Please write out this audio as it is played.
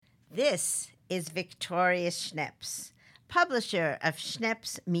This is Victoria Schneps, publisher of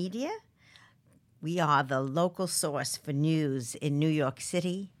Schneps Media. We are the local source for news in New York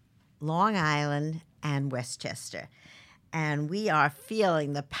City, Long Island, and Westchester. And we are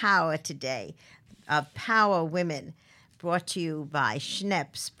feeling the power today of Power Women, brought to you by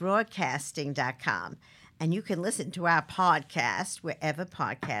SchnepsBroadcasting.com. And you can listen to our podcast wherever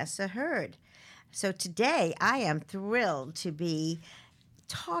podcasts are heard. So today I am thrilled to be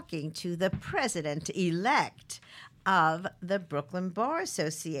talking to the president-elect of the Brooklyn Bar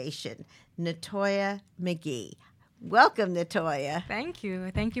Association, Natoya McGee. Welcome, Natoya. Thank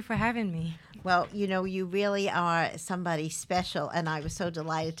you. Thank you for having me. Well, you know, you really are somebody special, and I was so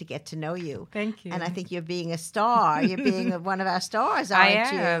delighted to get to know you. Thank you. And I think you're being a star. You're being one of our stars,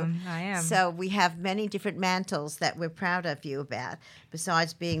 aren't you? I am. So we have many different mantles that we're proud of you about,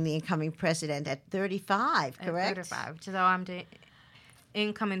 besides being the incoming president at 35, correct? At 35. So I'm the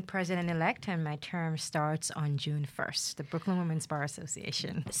incoming president-elect, and my term starts on June 1st, the Brooklyn Women's Bar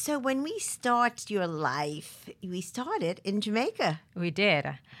Association. So when we start your life, we started in Jamaica. We did.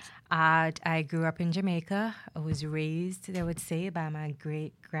 I grew up in Jamaica. I was raised, I would say, by my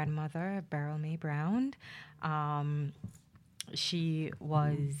great-grandmother, Beryl May Brown. She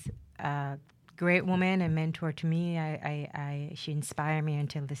was a great woman and mentor to me. She inspired me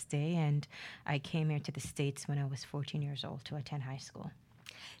until this day, and I came here to the States when I was 14 years old to attend high school.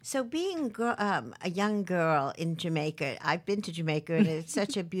 So being a young girl in Jamaica, I've been to Jamaica, and it's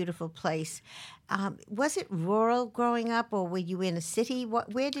such a beautiful place. Was it rural growing up, or were you in a city?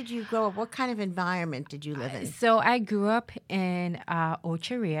 Where did you grow up? What kind of environment did you live in? So I grew up in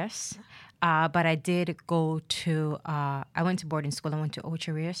Ocho Rios, but I did go to, I went to boarding school. I went to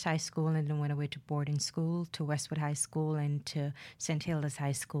Ocho Rios High School, and then went away to boarding school, to Westwood High School, and to St. Hilda's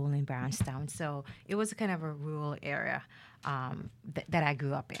High School in Brownstown. So it was kind of a rural area that I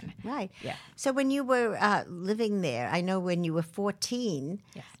grew up in. Right. Yeah. So when you were living there, I know when you were 14,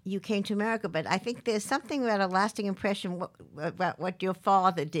 Yes. you came to America, but I think there's something about a lasting impression about what your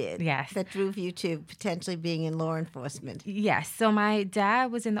father did. Yes. That drove you to potentially being in law enforcement. Yes. So my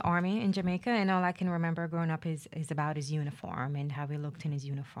dad was in the Army in Jamaica, and all I can remember growing up is about his uniform and how he looked in his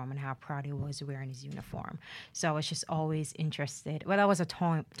uniform and how proud he was wearing his uniform. So I was just always interested. Well, I was a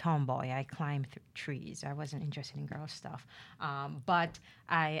tomboy. I climbed trees. I wasn't interested in girl stuff. But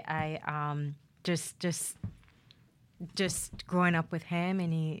I just growing up with him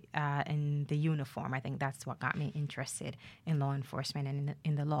and in the uniform, I think that's what got me interested in law enforcement and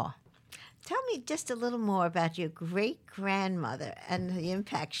in the law. Tell me just a little more about your great-grandmother and the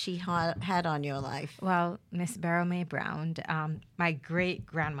impact she had on your life. Well, Miss Beryl May Brown, my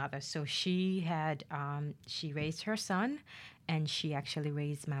great-grandmother, so she raised her son, and she actually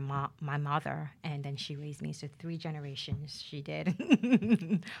raised my mother, and then she raised me. So 3 generations she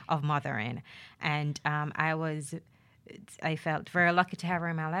did of mothering. And I felt very lucky to have her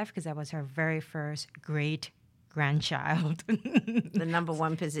in my life because I was her very first great-grandchild. The number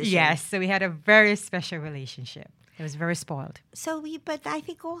one position. Yes, so we had a very special relationship. It was very spoiled. So, but I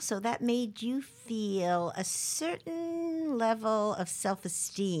think also that made you feel a certain level of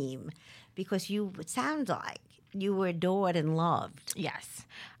self-esteem because it sounds like you were adored and loved. Yes,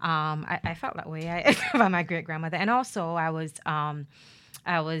 I felt that way about my great grandmother, and also I was the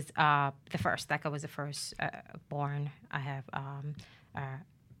first. Like I was the first born. I have a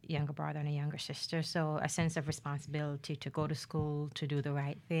younger brother and a younger sister, so a sense of responsibility to go to school, to do the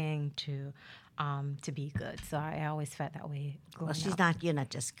right thing, to be good. So I always felt that way growing up. You're not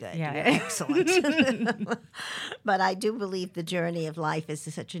just good. Yeah. You're excellent. But I do believe the journey of life is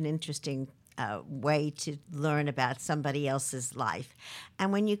such an interesting way to learn about somebody else's life.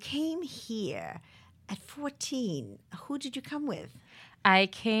 And when you came here at 14, who did you come with? I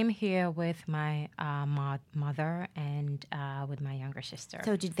came here with my mother and with my younger sister.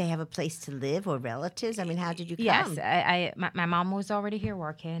 So did they have a place to live or relatives? I mean, how did you come? Yes, my mom was already here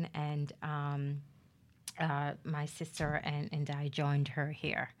working, and my sister and I joined her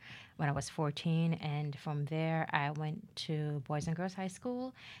here when I was 14. And from there, I went to Boys and Girls High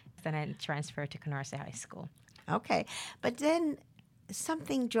School. Then I transferred to Canarsie High School. Okay. But then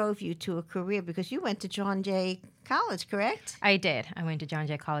something drove you to a career because you went to John Jay College, correct? I did. I went to John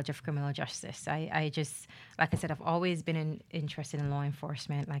Jay College of Criminal Justice. I just, like I said, I've always been interested in law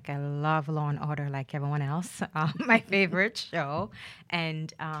enforcement. Like, I love Law and Order like everyone else. My favorite show.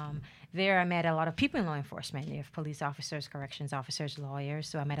 And there I met a lot of people in law enforcement. You have police officers, corrections officers, lawyers.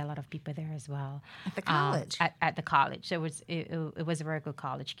 So I met a lot of people there as well. At the college? At the college. So it was a very good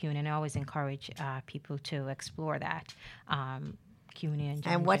college, CUNY, and I always encourage people to explore that. CUNY and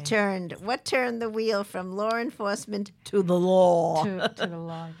John And what Jay. turned the wheel from law enforcement to the law? to the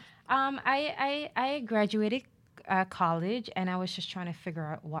law. I graduated college, and I was just trying to figure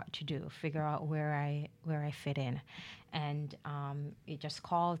out what to do, figure out where I fit in, and it just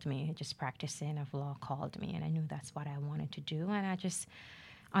called me. Just practicing of law called me, and I knew that's what I wanted to do, and I just,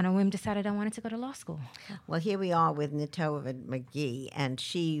 on a whim, decided I wanted to go to law school. Well, here we are with Natova McGee, and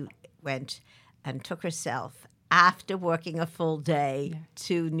she went and took herself after working a full day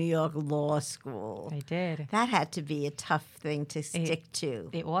to New York Law School. I did. That had to be a tough thing to stick to.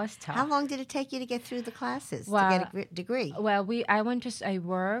 It was tough. How long did it take you to get through the classes to get a degree? Well, I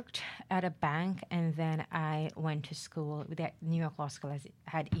worked at a bank, and then I went to school. The New York Law School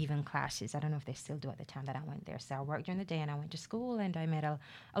had even classes. I don't know if they still do at the time that I went there. So I worked during the day, and I went to school, and I met a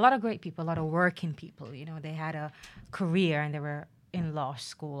lot of great people, a lot of working people. You know, they had a career, and they were in law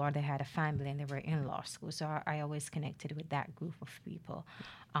school, or they had a family and they were in law school. So I always connected with that group of people.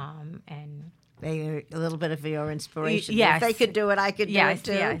 And they were a little bit of your inspiration. Yes. If they could do it, I could do it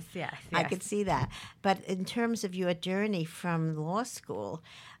too. Yes. I could see that. But in terms of your journey from law school,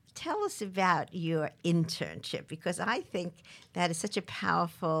 tell us about your internship, because I think that is such a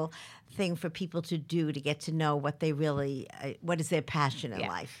powerful thing for people to do to get to know what they really, what is their passion in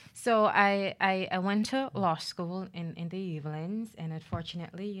life. So I went to law school in the Evelyn's, and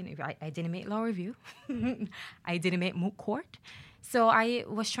unfortunately, you know, I didn't make law review. I didn't make moot court. So I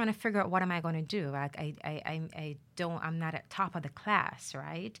was trying to figure out what am I going to do. Like I'm not at top of the class,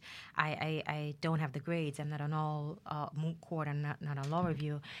 right? I don't have the grades. I'm not on all moot court. I'm not on law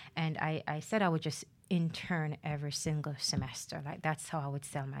review. And I said I would just intern every single semester. Like that's how I would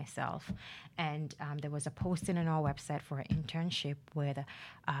sell myself. And there was a posting on our website for an internship with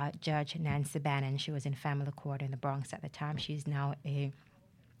Judge Nancy Bannon. She was in family court in the Bronx at the time. She's now a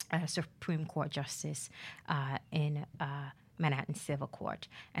Supreme Court justice in Manhattan Civil Court.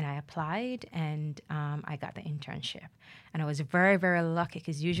 And I applied, and I got the internship. And I was very, very lucky,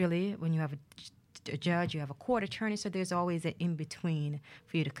 because usually when you have a judge, you have a court attorney, so there's always an in-between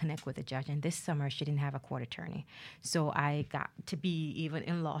for you to connect with a judge. And this summer, she didn't have a court attorney. So I got to be even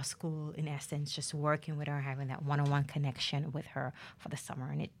in law school, in essence, just working with her, having that one-on-one connection with her for the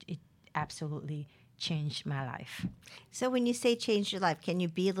summer. And it absolutely changed my life. So when you say changed your life, can you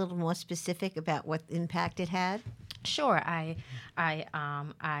be a little more specific about what impact it had? Sure. I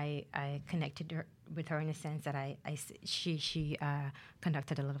connected with her in the sense that she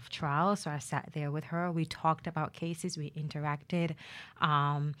conducted a lot of trials, so I sat there with her. We talked about cases. We interacted.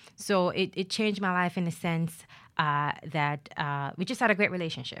 So it changed my life in the sense that we just had a great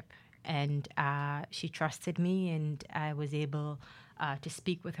relationship, and she trusted me, and I was able to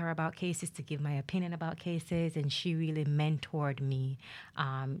speak with her about cases, to give my opinion about cases, and she really mentored me.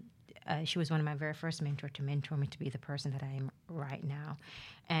 She was one of my very first mentors to mentor me to be the person that I am right now.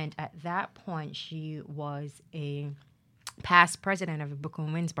 And at that point, she was a past president of the Brooklyn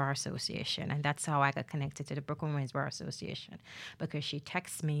Women's Bar Association, and that's how I got connected to the Brooklyn Women's Bar Association, because she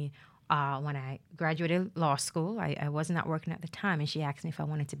texted me when I graduated law school. I was not working at the time, and she asked me if I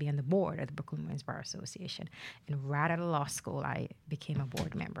wanted to be on the board of the Brooklyn Women's Bar Association. And right out of law school, I became a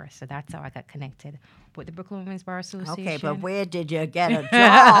board member. So that's how I got connected with the Brooklyn Women's Bar Association. Okay, but where did you get a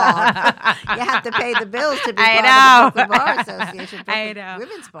job? You have to pay the bills to be part of the Brooklyn Bar Association. I know.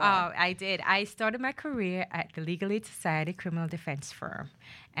 Women's Bar. Oh, I did. I started my career at the Legal Aid Society criminal defense firm,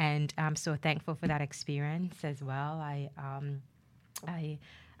 and I'm so thankful for that experience as well.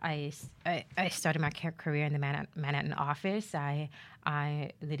 I started my career in the Manhattan office. I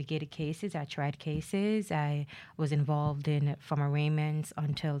litigated cases. I tried cases. I was involved from arraignments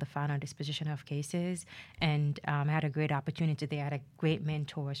until the final disposition of cases, and I had a great opportunity there. I had great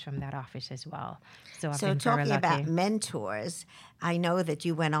mentors from that office as well. So I've been very lucky. So talking about mentors, I know that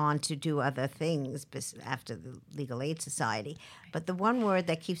you went on to do other things after the Legal Aid Society, but the one word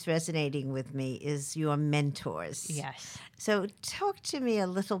that keeps resonating with me is your mentors. Yes. So talk to me a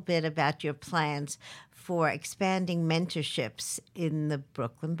little bit about your plans for expanding mentorships in the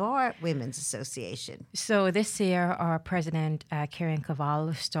Brooklyn Bar Women's Association. So this year, our president, Karen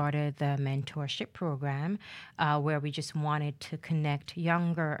Cavallo, started the mentorship program where we just wanted to connect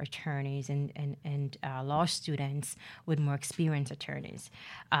younger attorneys and law students with more experienced attorneys,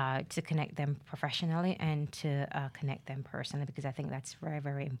 to connect them professionally and to connect them personally, because I think that's very,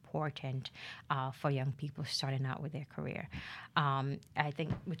 very important for young people starting out with their career. I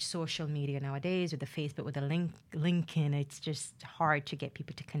think with social media nowadays, with the Facebook, with the LinkedIn, it's just hard to get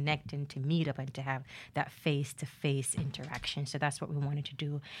people to connect and to meet up and to have that face-to-face interaction. So that's what we wanted to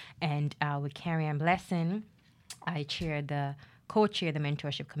do. And with Carrie Ann Blessing, I chaired the co-chair the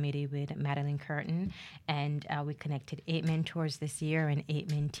mentorship committee with Madeline Curtin, and we connected 8 mentors this year and 8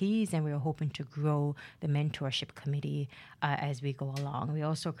 mentees, and we are hoping to grow the mentorship committee as we go along. We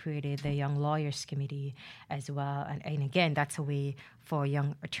also created the Young Lawyers Committee as well, and again, that's a way for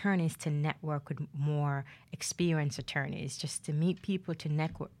young attorneys to network with more experienced attorneys, just to meet people, to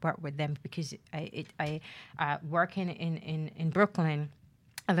network with them, because I working in Brooklyn,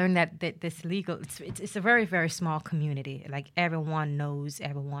 I learned that this legal, it's a very, very small community. Like, everyone knows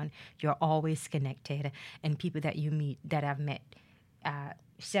everyone. You're always connected. And people that you meet, that I've met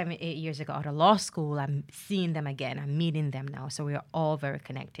 7, 8 years ago out of law school, I'm seeing them again. I'm meeting them now. So we are all very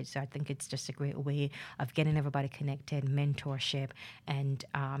connected. So I think it's just a great way of getting everybody connected, mentorship, and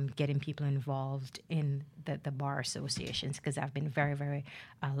getting people involved in the bar associations, because I've been very, very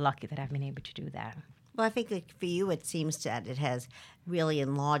lucky that I've been able to do that. Well, I think that for you, it seems that it has really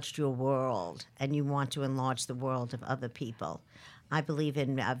enlarged your world, and you want to enlarge the world of other people. I believe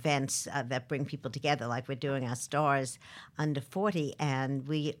in events that bring people together, like we're doing our Stars Under 40, and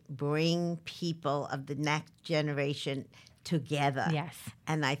we bring people of the next generation together. Yes.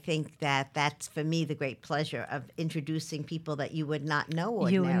 And I think that that's, for me, the great pleasure of introducing people that you would not know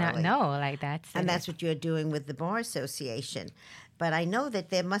ordinarily. You would not know, like that. And that's what you're doing with the Bar Association. But I know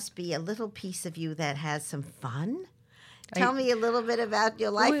that there must be a little piece of you that has some fun. Tell me a little bit about your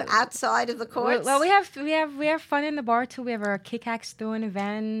life outside of the courts. Well, we have fun in the bar too. We have our kick-axe throwing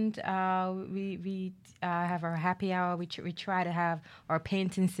event. We have our happy hour. We try to have our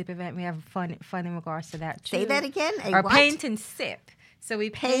paint and sip event. We have fun in regards to that too. Say that again. Our paint and sip. So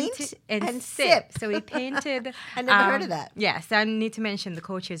we paint and sip. So we painted. I never heard of that. Yes, I need to mention the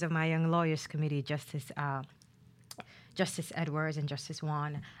co-chairs of my Young Lawyers Committee, Justice Edwards and Justice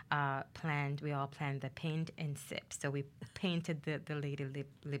Juan we all planned the paint and sip. So we painted the Lady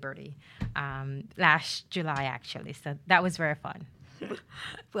Liberty last July, actually. So that was very fun.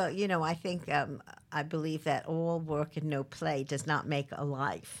 Well, I think I believe that all work and no play does not make a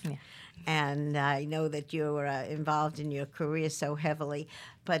life. Yeah. And I know that you're involved in your career so heavily,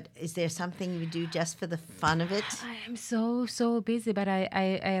 but is there something you do just for the fun of it? I am so busy, but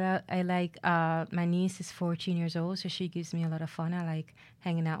I like, my niece is 14 years old, so she gives me a lot of fun. I like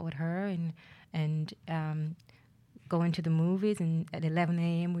hanging out with her and going to the movies, and at 11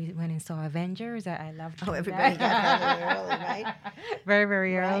 a.m. we went and saw Avengers. I loved everybody got very early, right? Very,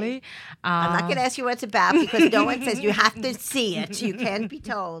 very early. I'm not going to ask you what it's about, because no one says you have to see it. You can't be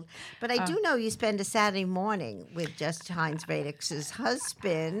told. But I do know you spend a Saturday morning with Just Heinz Radix's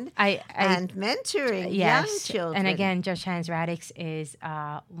husband and mentoring young children. And again, Judge Heinz Radix is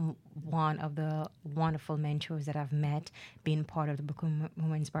one of the wonderful mentors that I've met, being part of the Brooklyn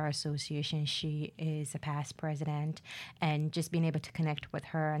Women's Bar Association. She is a past president, and just being able to connect with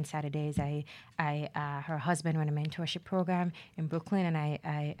her on Saturdays. Her husband ran a mentorship program in Brooklyn, and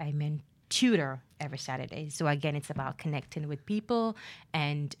I tutor every Saturday. So again, it's about connecting with people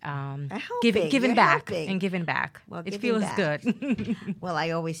and giving back and giving back. Well, it feels good. Well,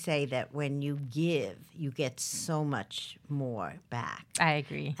 I always say that when you give, you get so much more back. I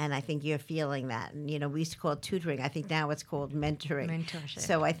agree. And I think you're feeling that. And, we used to call it tutoring. I think now it's called mentoring. Mentorship.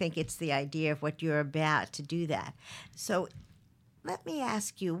 So I think it's the idea of what you're about to do that. So let me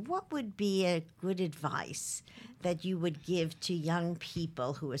ask you, what would be a good advice that you would give to young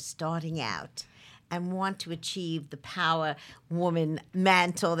people who are starting out and want to achieve the power woman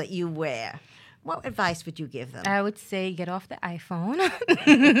mantle that you wear? What advice would you give them? I would say get off the iPhone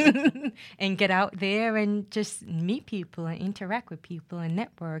and get out there and just meet people and interact with people and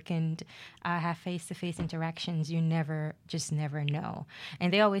network and have face-to-face interactions. You never know.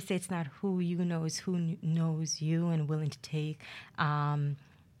 And they always say it's not who you know, it's who knows you and willing to take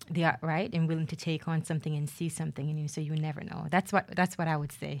right and willing to take on something and see something in you. So you never know. That's what I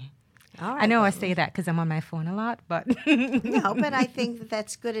would say. All right, I know I say that because I'm on my phone a lot, but no, but I think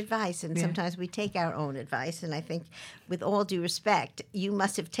that's good advice, and sometimes we take our own advice, and I think, with all due respect, you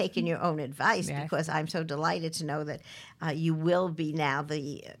must have taken your own advice, because I'm so delighted to know that you will be now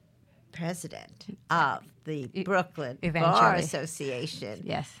the president of the Brooklyn Bar Association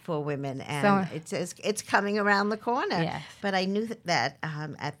for women, and it's coming around the corner. Yes. But I knew that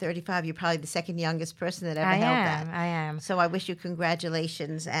at 35, you're probably the second youngest person that ever held that. I am. So I wish you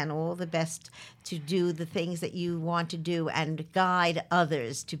congratulations and all the best to do the things that you want to do and guide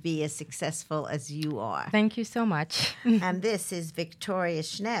others to be as successful as you are. Thank you so much. And this is Victoria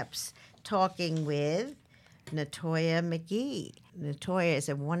Schneps talking with Natoya McGee. Natoya is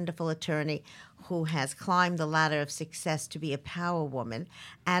a wonderful attorney who has climbed the ladder of success to be a power woman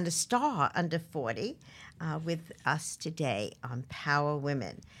and a star under 40 with us today on Power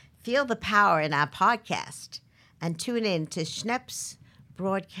Women. Feel the power in our podcast And tune in to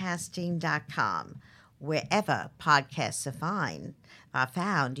schnepsbroadcasting.com. Wherever podcasts are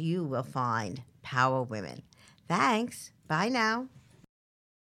found, you will find Power Women. Thanks. Bye now.